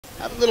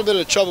I have a little bit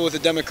of trouble with the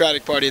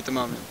Democratic Party at the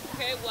moment.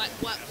 Okay,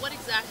 what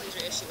exactly is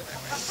your issue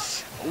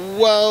with them?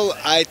 Well,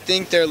 I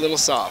think they're a little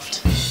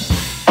soft.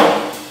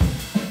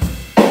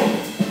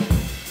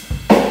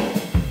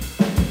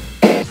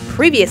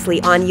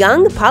 Previously on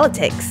Young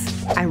Politics.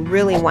 I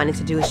really wanted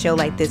to do a show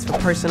like this for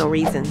personal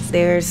reasons.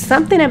 There's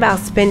something about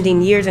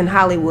spending years in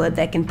Hollywood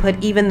that can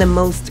put even the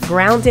most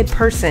grounded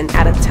person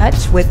out of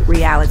touch with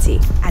reality.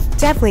 I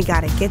definitely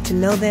gotta get to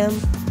know them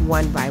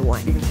one by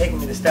one. Even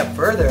taking it a step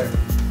further,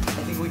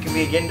 I think we can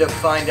begin to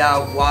find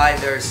out why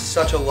there's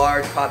such a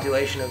large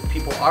population of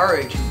people our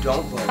age who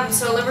don't vote.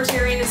 So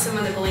libertarian is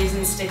someone that believes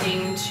in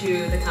sticking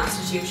to the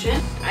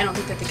Constitution. I don't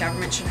think that the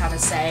government should have a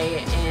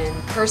say in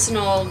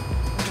personal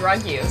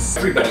drug use.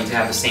 Everybody to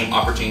have the same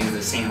opportunities,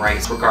 the same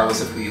rights,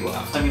 regardless of who you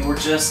love. I mean, we're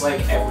just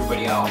like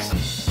everybody else.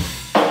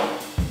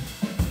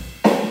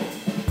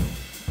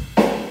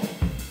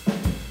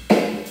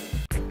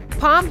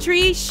 Palm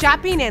trees,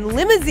 shopping, and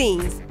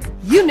limousines.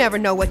 You never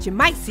know what you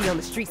might see on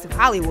the streets of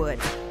Hollywood.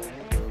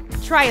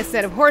 Try a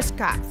set of horse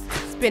cops,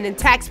 spending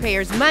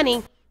taxpayers'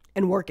 money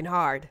and working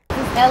hard.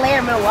 LA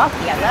or Milwaukee,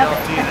 I love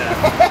it. Do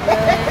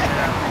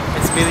that.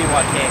 It's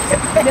Milwaukee.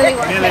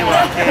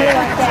 Milwaukee.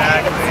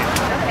 Exactly.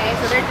 Okay,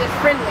 so they're just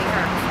friendly,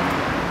 huh?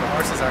 The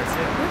horses are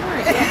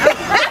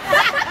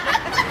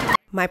too.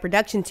 My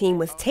production team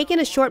was taking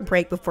a short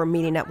break before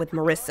meeting up with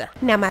Marissa.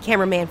 Now my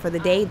cameraman for the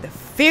day, the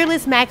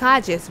fearless Mack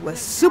Hodges, was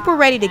super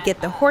ready to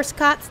get the horse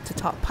cops to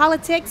talk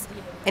politics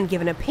and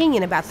give an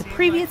opinion about the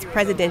previous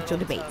presidential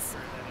debates.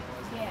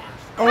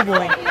 Oh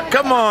boy.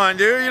 Come on,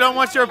 dude. You don't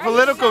want your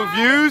political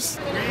views?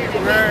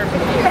 We're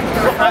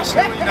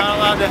professionally not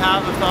allowed to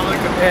have a public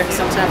opinion.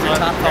 Sometimes they're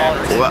top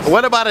callers.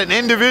 What about an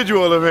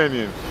individual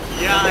opinion?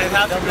 Yeah, I'd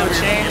have to go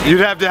change.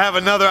 You'd have to have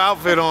another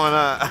outfit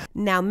on.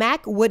 Now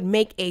Mack would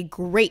make a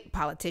great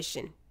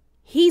politician.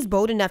 He's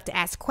bold enough to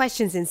ask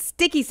questions in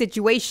sticky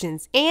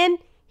situations, and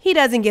he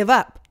doesn't give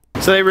up.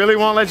 So they really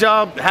won't let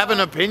y'all have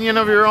an opinion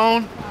of your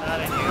own?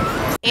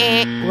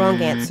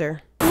 Wrong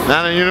answer.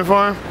 Not in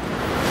uniform?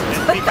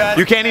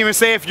 You can't even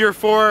say if you're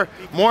for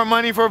more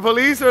money for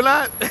police or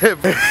not?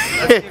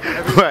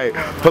 Right.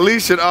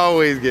 Police should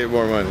always get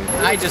more money.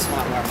 I just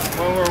want more money.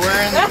 When we're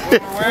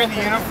wearing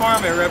the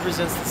uniform, it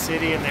represents the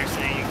city, and they're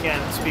saying you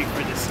can't speak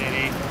for the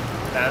city.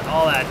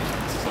 All that.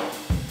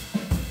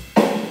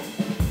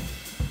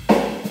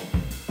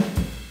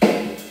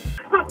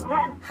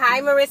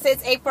 Hi Marissa,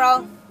 it's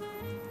April.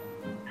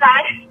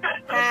 Hi.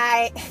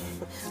 Hi.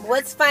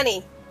 What's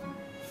funny?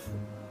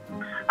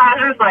 I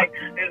was like,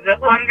 is this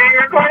one being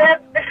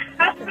recorded?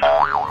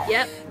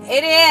 Yep.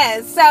 It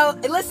is. So,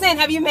 listen,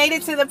 have you made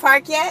it to the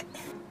park yet?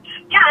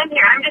 Yeah, I'm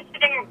here. I'm just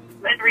sitting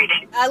and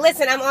reading.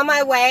 Listen, I'm on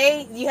my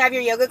way. You have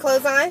your yoga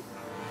clothes on?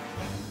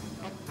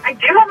 I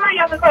do have my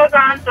yoga clothes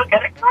on, so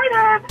get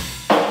excited.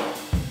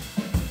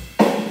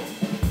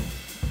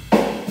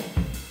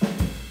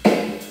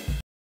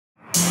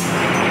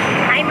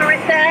 Hi,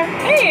 Marissa.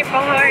 Hey,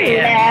 April, how are you?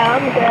 Hello,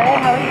 I'm good.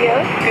 How are you?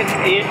 Good to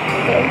see you.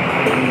 Good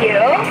to see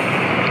you.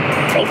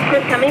 Thanks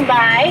for coming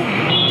by.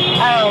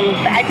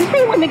 I just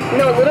want to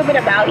know a little bit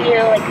about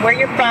you, like where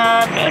you're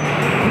from.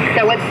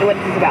 So what's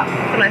this about?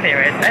 It's one of my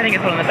favorites. I think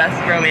it's one of the best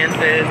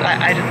romances.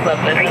 I just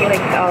love this. Are you like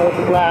all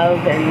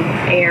love and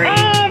airy?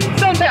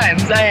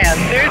 Sometimes I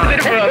am. There's a bit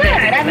of romance.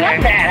 Good. I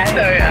love that.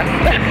 So yeah.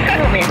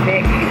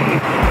 Romantic.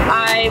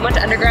 I went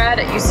to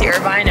undergrad at UC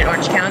Irvine in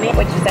Orange County.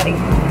 What did you study?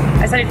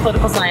 I studied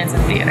political science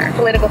and theater.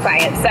 Political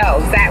science. So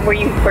is that where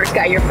you first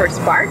got your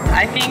first spark?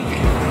 I think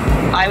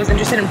I was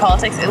interested in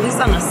politics, at least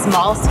on a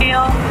small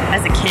scale, as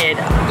a kid.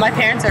 My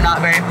parents are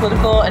not very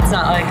political. It's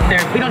not like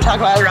we don't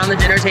talk about it around the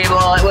dinner table.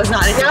 It was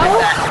not anything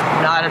like that.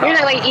 Not at all. You're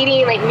not like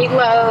eating like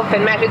meatloaf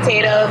and mashed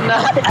potatoes?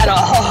 Not at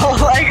all.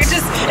 Like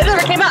it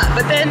never came up.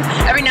 But then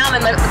every now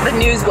and then the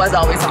news was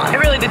always on. It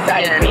really did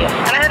tie in.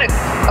 And I had a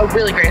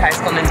really great high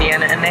school in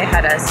Indiana, and they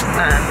had us,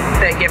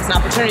 they gave us an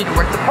opportunity to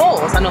work the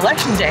polls on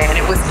election day, and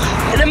it was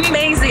an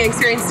amazing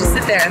experience to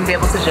sit there and be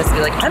able to just be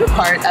like, I'm a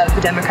part of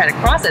the democratic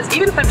process,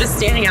 even if I'm just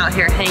standing out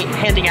here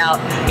handing out,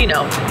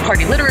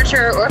 party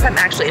literature, or if I'm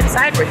actually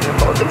inside working the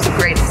polls. It was a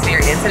great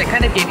experience, and it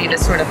kind of gave you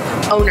this sort of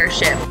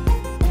ownership.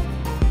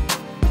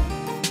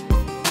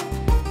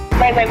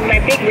 My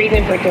big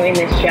reason for doing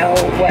this show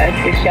was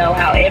to show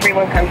how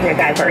everyone comes from a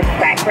diverse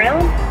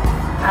background.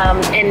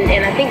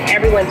 And I think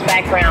everyone's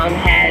background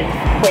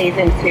plays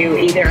into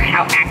either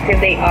how active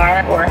they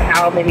are or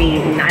how maybe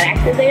not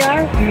active they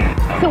are.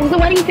 So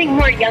why do you think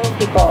more young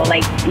people,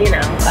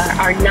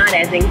 are not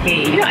as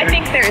engaged? I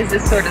think there is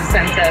this sort of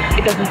sense of,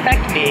 it doesn't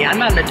affect me. I'm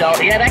not an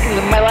adult yet. I can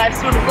live my life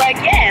sort of like,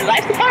 yeah,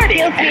 life's a party.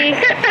 Guilty.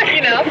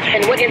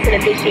 And what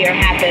incident this year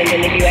happened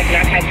in the U.S. and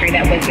our country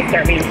that was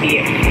disturbing to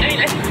you?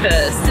 I think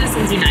the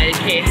Citizens United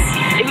case,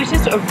 it was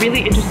just a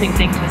really interesting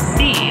thing to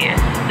see,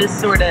 this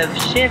sort of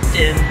shift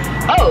in,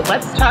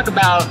 let's talk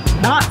about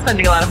not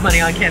spending a lot of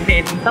money on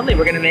campaigns, and suddenly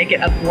we're going to make it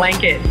a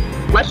blanket,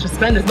 let's just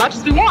spend as much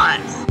as we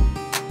want.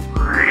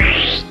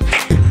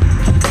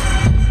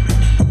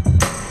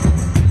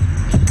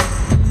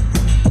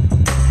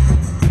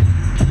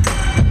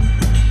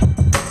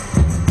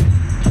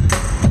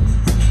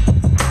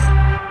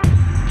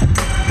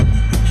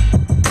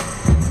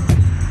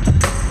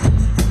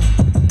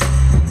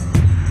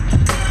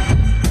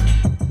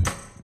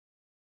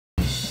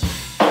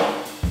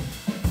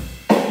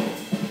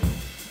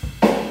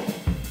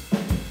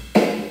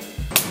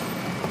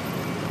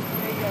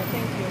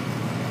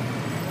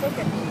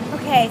 Okay.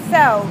 Okay,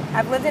 so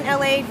I've lived in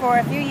LA for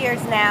a few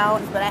years now,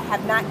 but I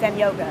have not done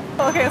yoga.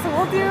 Okay, so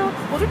we'll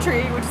do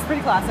tree, which is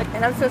pretty classic.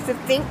 And I'm supposed to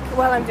think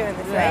while I'm doing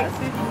this, right?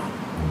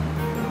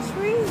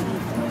 Tree.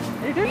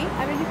 Tree?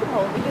 I mean, you can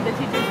hold. We did the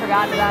teachers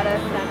forgotten about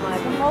us, and I'm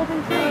like, I'm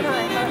holding tree.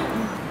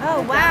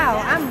 Oh wow,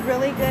 I'm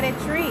really good at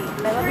tree.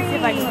 Let me see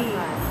if I can hold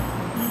mine.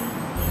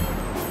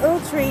 Ooh,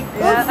 tree.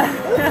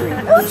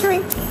 Yeah. Ooh,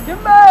 tree.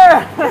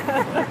 Timber!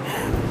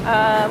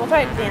 We'll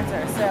try a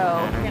dancer. So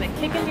you're gonna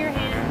kick into your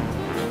hand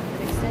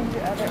and extend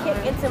your other Kick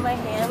arm. into my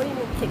hand. What do you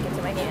mean kick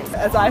into my hand?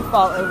 As I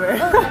fall over.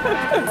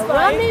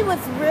 Romney was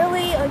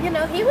really, you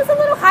know, he was a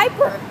little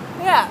hyper.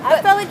 Yeah.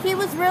 I felt like he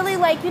was really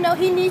like, you know,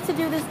 he needs to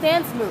do this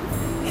dance move.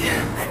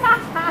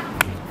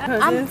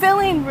 I'm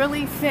feeling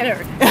really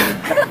centered.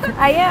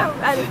 I am,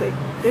 honestly.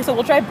 So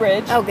we'll try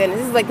bridge. Oh goodness,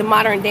 this is like the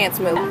modern dance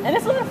move. And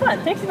it's a lot of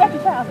fun. Takes you back to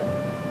childhood.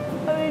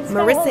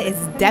 Marissa is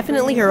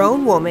definitely her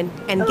own woman,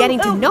 and getting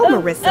to know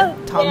Marissa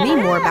taught me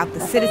more about the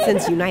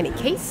Citizens United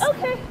case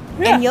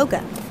and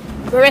yoga.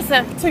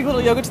 Marissa, take a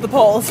little yoga to the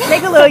poles.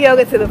 Take a little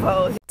yoga to the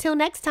poles. Till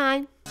next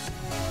time.